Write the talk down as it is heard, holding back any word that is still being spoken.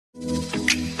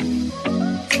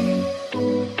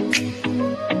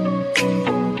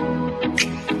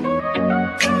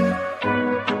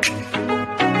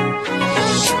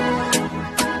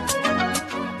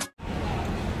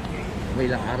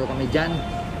kami dyan.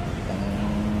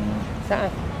 Saan?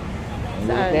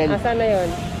 Saan? Asan na yun?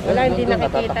 Wala, hindi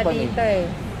nakikita dito eh.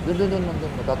 Doon,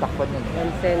 natatakpan yun.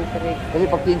 Concentric. Kasi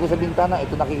pagtingin ko sa bintana,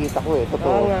 ito nakikita ko eh. Ito to.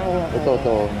 Oo nga. Ito.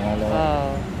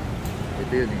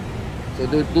 Ito yun eh. So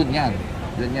doon yan.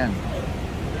 Doon yan.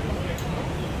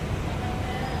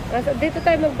 Dito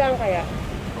tayo magdaan kaya?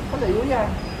 Palayo yan.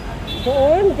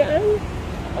 Doon? Diyan?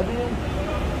 Ano yun?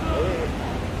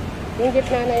 Yung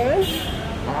gitna na yan?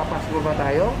 Makapasko ba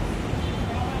tayo?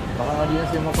 Baka nga di na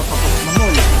siya mapapapasok na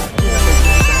mall. Hindi na siya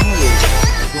mapapapasok na mall eh.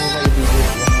 Ito mo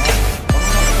kaibigit yan ha?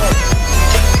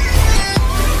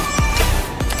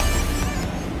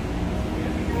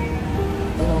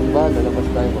 Ano ba? Lalabas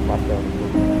tayo papasok.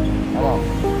 Ano?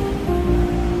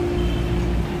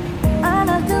 I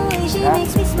love the way she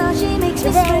makes me smile, she makes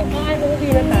me smirk.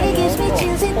 It gives me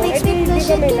chills, it makes me blush,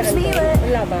 it gives me wet.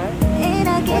 And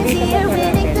I can see her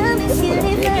winning the Miss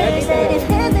Universe. And if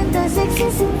heaven does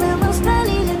exist, it will most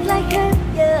probably look like her.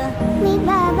 Yeah. May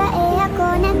babae ako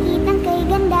nakitang kay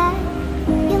ganda.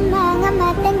 Yung mga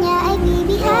mata niya ay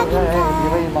bibihagin ka.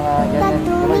 Pag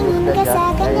tumingin ka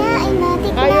sa kanya ay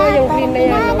matikman. Parang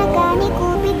pinanaga ni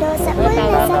Cupido sa ulo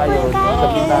sa pulkan.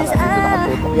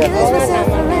 Cause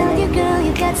myself around you, girl,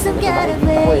 you got some kind of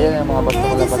way.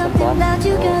 There's just something about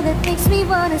you, girl, that makes me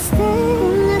wanna stay.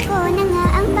 Kung ako na nga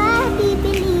ang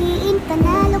papipiliin,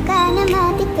 panalo ka na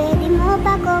matik, pwede mo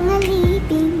ba kong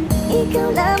alipin? Ikaw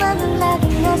lamang ang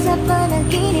laging nasa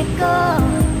panaginip ko.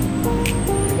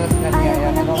 Ayaw ko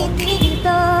nang itigil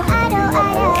to.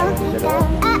 Araw-araw kita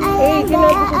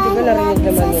aalagaan at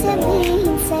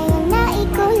sasabihin sa'yo na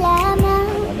ikaw lamang.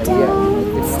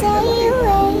 Don't stay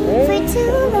away for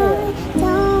too long.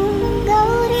 Don't go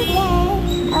to bed.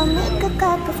 I'll make a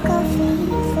cup of coffee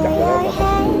for your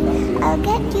head. I'll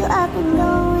get you up and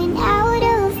going out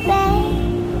of bed.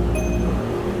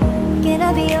 Can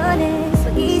I be honest?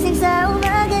 Pag-isip sa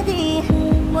umaga di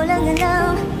mo lang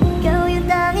alam. Ikaw yung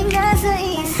tanging nasa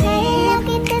isip. Mahal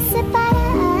kita sa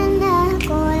paraan na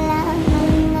ako lang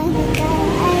ang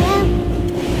nagkakaalam.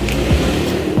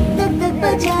 Dagdag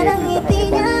pa dyan ang ngiti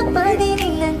niya.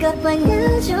 Pagdiningan ka pa niya.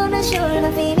 Sure na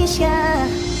finish ka.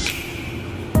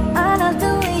 I love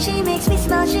the way she makes me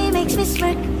smile, she makes me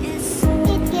smirk.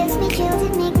 It gives me chills,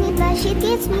 it makes me blush, it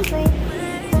gives me breath.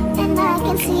 And I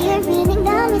can see her winning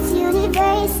the Miss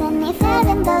Universe. And if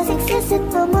heaven does exist, it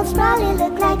will most probably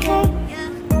look like her.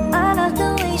 I love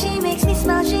the way she makes me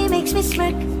smile, she makes me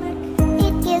smirk.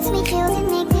 It gives me chills, it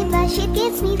makes me blush, it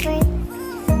gives me breath.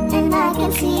 And I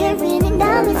can see her winning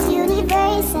the Miss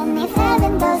Universe. And if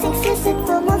heaven does exist, it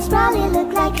will most probably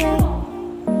look like her.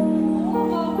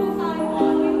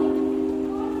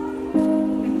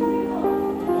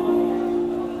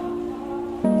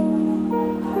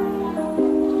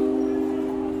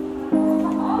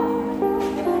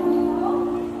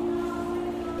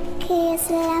 Kaya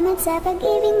salamat sa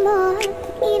pag-ibig mo.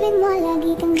 Pag-ibig mo,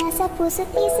 lagi kang nasa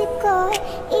puso't isip ko.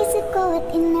 Isip ko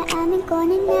at inaamin ko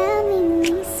na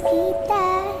namimiss kita.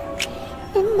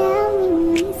 Na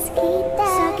namimiss kita.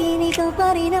 Sa'kin ikaw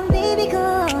pa rin ang baby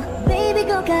ko. Baby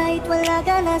ko, kahit wala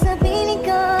ka na sa piling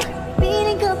ko.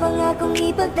 Piling ko pangakong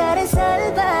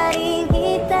ipagdarasal pa rin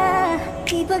kita.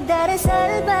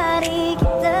 Ipagdarasal pa rin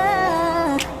kita.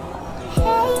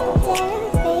 Hey there,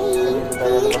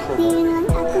 baby, di lang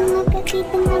ako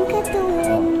makakita ng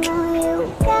katulad mo. You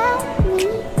got me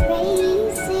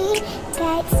crazy.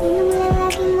 Kahit sinong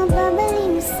lalaking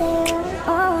mababaliw sa'yo.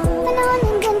 Panahon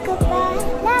nandyan ka pa,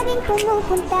 laging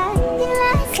pumupunta. Di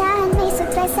lahasahan, may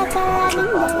surprise ka laging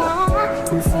dala.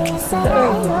 Ang saya-saya,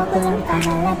 ayoko lang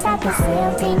pahalata. Kasi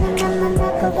okay na naman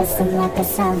ako basta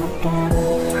makasama ka.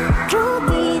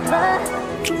 Bakit ba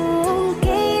kung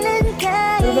kailan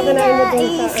ka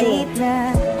inaisip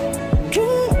na di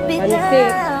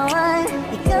bitawan?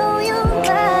 Ikaw yung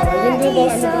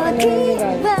paraiso,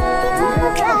 diba?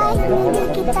 Hindi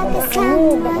kita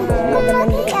kasama. Kung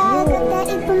mag-iagot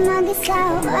tayo pa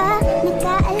mag-asawa.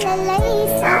 Nagkaalalay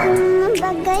sa mga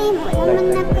bagay mo.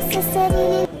 Laman ako sa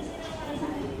sarili.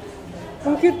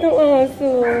 Ang cute ng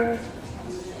aso.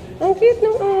 Ang cute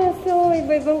ng aso.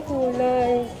 Iba-ibang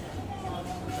kulay.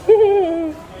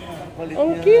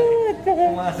 Ang cute.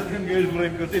 Pumasok yung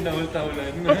girlfriend ko,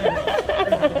 tinahol-tahulan.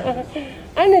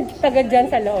 Ano, taga dyan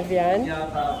sa loob yan?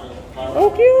 Yata ako. Ang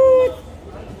cute.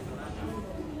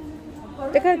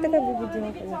 Teka, bibidyo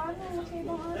ko na.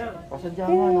 Pasadya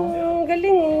nga, no? Ang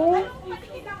galing, oh.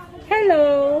 Hello.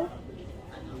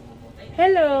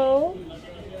 Hello.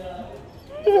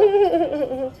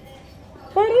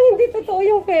 Parang hindi totoo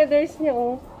yung feathers niya,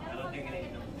 oh.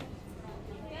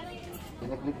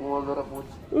 Pinag-clip wall na po.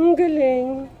 Ang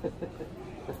galing.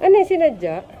 Ano yung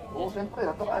sinadya? Oo, siyempre,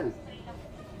 natural.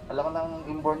 Alam ko ng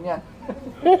inborn yan.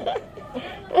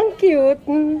 Ang cute.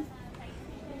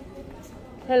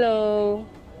 Hello.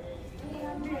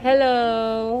 Hello.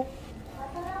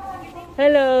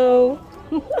 Hello.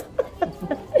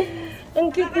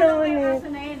 Ang cute naman eh.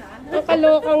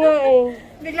 Nakaloka nga eh.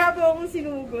 Bigla po akong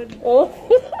sinugod. Oh.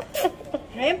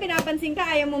 Ngayon pinapansin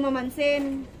ka, ayaw mo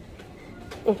mamansin.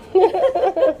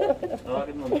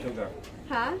 Tawagin mo, sugar.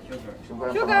 Ha? Sugar.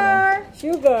 Sugar!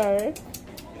 Sugar.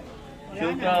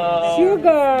 Sugar!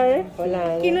 Sugar. Wala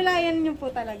na. Kinulayan niyo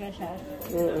po talaga siya.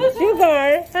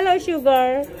 Sugar. Hello,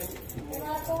 Sugar.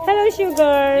 Hello,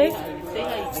 Sugar.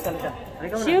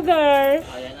 Sugar.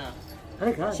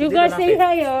 Sugar, say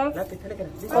hi, oh.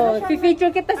 Oh,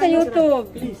 pipicture kita sa YouTube.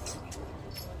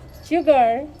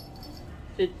 Sugar.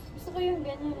 Gusto ko yung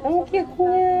ganyan. Ang cute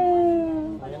niya.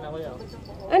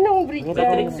 Anong breed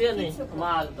yan? yan eh.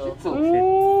 Mahal to.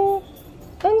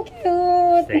 Ang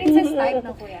cute. Princess type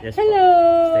na kuya. Hello.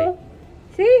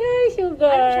 Say hi,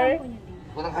 Sugar.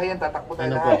 Kung nang kayan, tatakbo tayo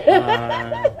Ano po?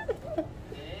 lahat.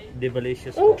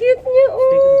 Devalicious Ang po. cute niya,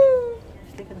 oh.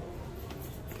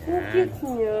 Ang cute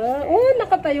niya. Oh,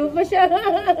 nakatayo pa siya.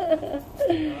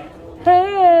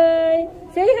 Hi.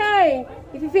 Say hi.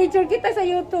 I-feature kita sa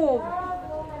YouTube.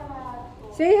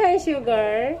 Say hi,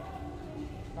 Sugar.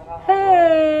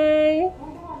 Hi.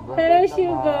 Hello,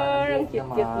 Sugar. Ang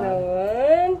cute-cute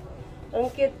naman. Ang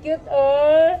cute-cute,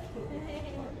 oh.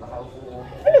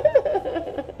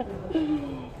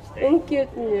 Ang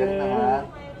cute niya.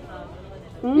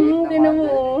 Tinan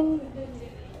mo.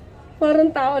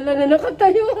 Parang tao lang na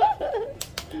nakatayo.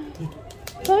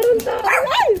 Parang tao.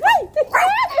 Ay! Ay!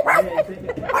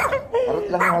 Harot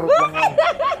lang yan, harot lang yan.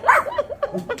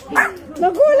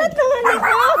 Nagulat naman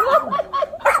ako.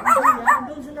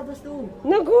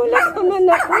 Nagulat naman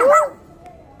ako.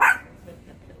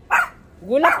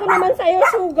 Gulat ko naman sa'yo,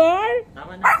 Sugar.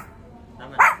 Tama na.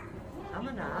 Tama na. Tama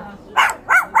na.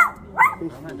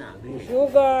 Tama na.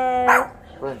 Sugar.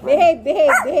 Friend, friend. Behave,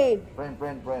 behave, behave.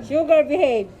 Friend. Sugar,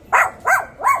 behave.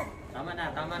 Tama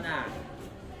na. Tama na.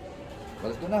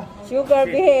 Balas ko na. Sugar,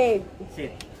 behave.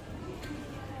 Sit.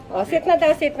 Oh, sit na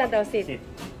daw, sit na daw, sit. Sit.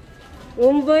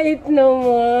 Ang bait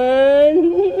naman.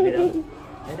 Dito.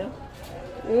 Dito.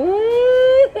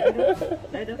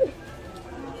 Dito.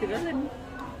 Sigalan.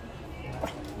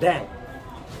 Dang.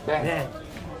 Bang. Dang.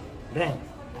 Dang.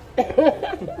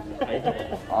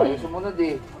 Ayos sumunod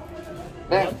eh.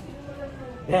 Bang.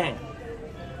 Dang.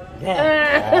 Dang.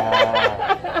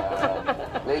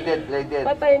 Play dead.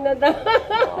 Patay na daw.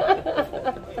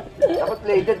 Dapat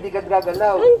play dead, di ka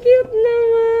gagalaw. Ang cute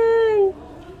naman.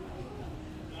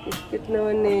 Cute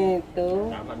naman nito.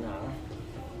 Tama na.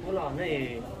 Wala na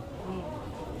eh.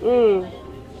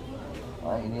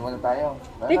 Ay, iniwan na tayo.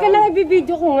 Teka lang,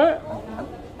 ibibideo ko nga.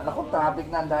 Anak ko, traffic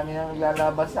na. Ang dami na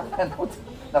naglalabas sa kanot.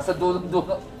 Nasa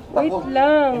dulo-dulo. Wait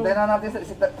lang. Hintayin na natin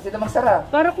sila magsara.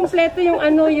 Para kumpleto yung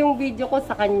yung video ko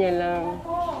sa kanya lang.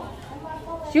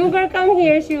 Sugar, come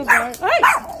here, Sugar. Ay!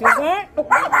 Sugar!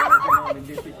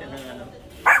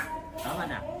 Tama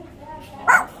na.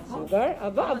 Sugar?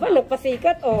 Aba,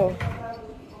 nagpasikat, oh.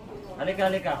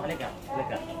 Halika.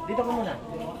 Dito ka muna.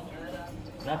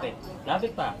 Lapit.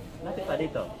 Lapit pa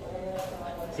dito.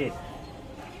 Sit.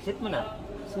 Sit muna.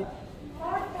 Sit.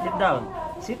 Sit down.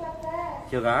 Sit.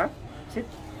 Sugar. Sit.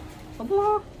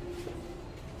 Aba.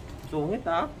 Sungit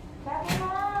ah.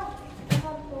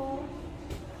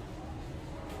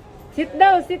 Sit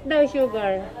down,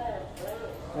 Sugar.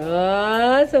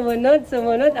 Ah, sumunod.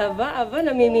 Aba,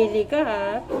 namimili ka,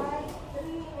 ha?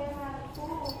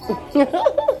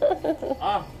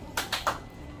 Ah.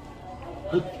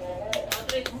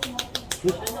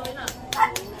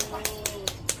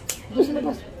 Doon sa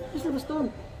labas,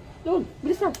 doon.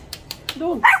 Bilis na.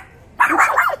 Doon.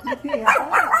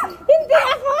 Hindi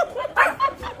ako.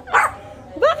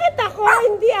 Bakit ako?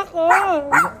 Hindi ako.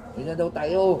 Yun na daw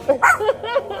tayo.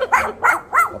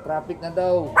 Traffic na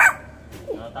daw.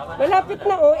 Malapit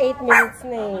na, oh. 8 minutes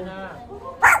na eh.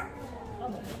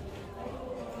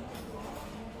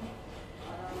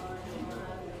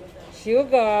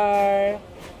 Sugar.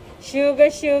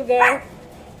 Sugar.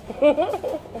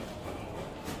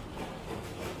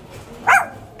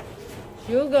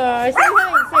 Sugar. Say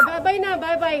hi. Say bye-bye na.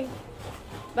 Bye-bye.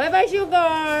 Bye-bye,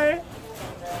 Sugar.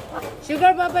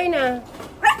 Sugar, bye-bye na.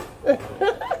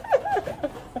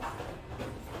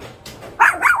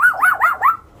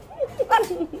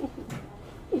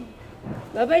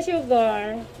 Bye-bye,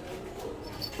 Sugar.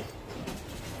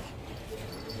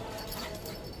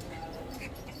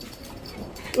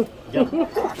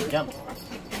 Jump.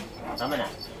 Tama na.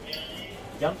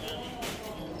 Jump.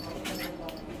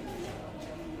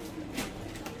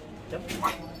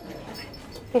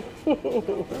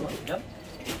 Jump.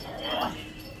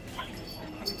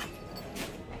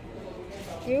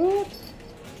 Cute.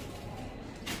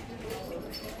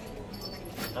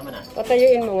 Tama na.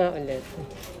 Patayuin mo nga ulit.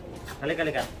 Halika,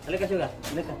 halika. Halika, Suga.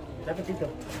 Halika. Lapit dito.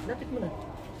 Lapit mo na.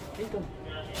 Dito.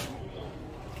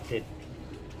 Sit.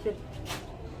 Sit.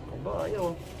 Aba,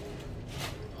 ayaw.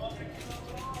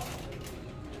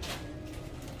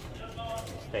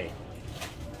 Stay.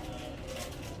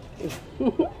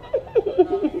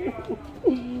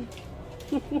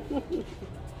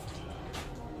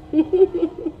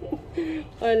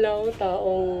 Wala ko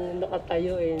taong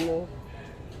nakatayo eh, no?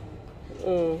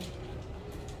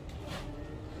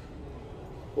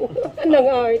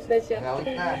 Nangawit na siya. Gawit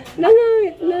na.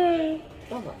 Nangawit na.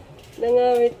 Tama.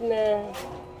 Nangawit na.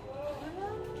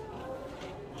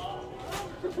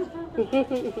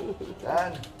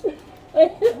 Yan.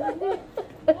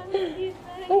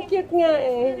 Ang cute nga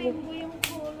eh.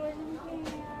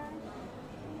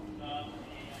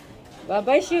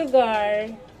 Bye-bye,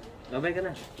 Sugar. Babay ka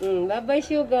na. Bye-bye,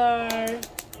 Sugar.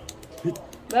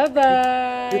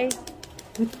 Bye-bye.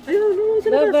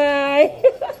 Bye-bye.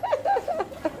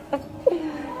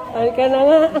 Halika na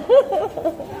nga.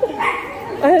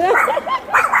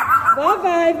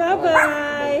 Bye-bye,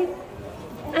 bye-bye.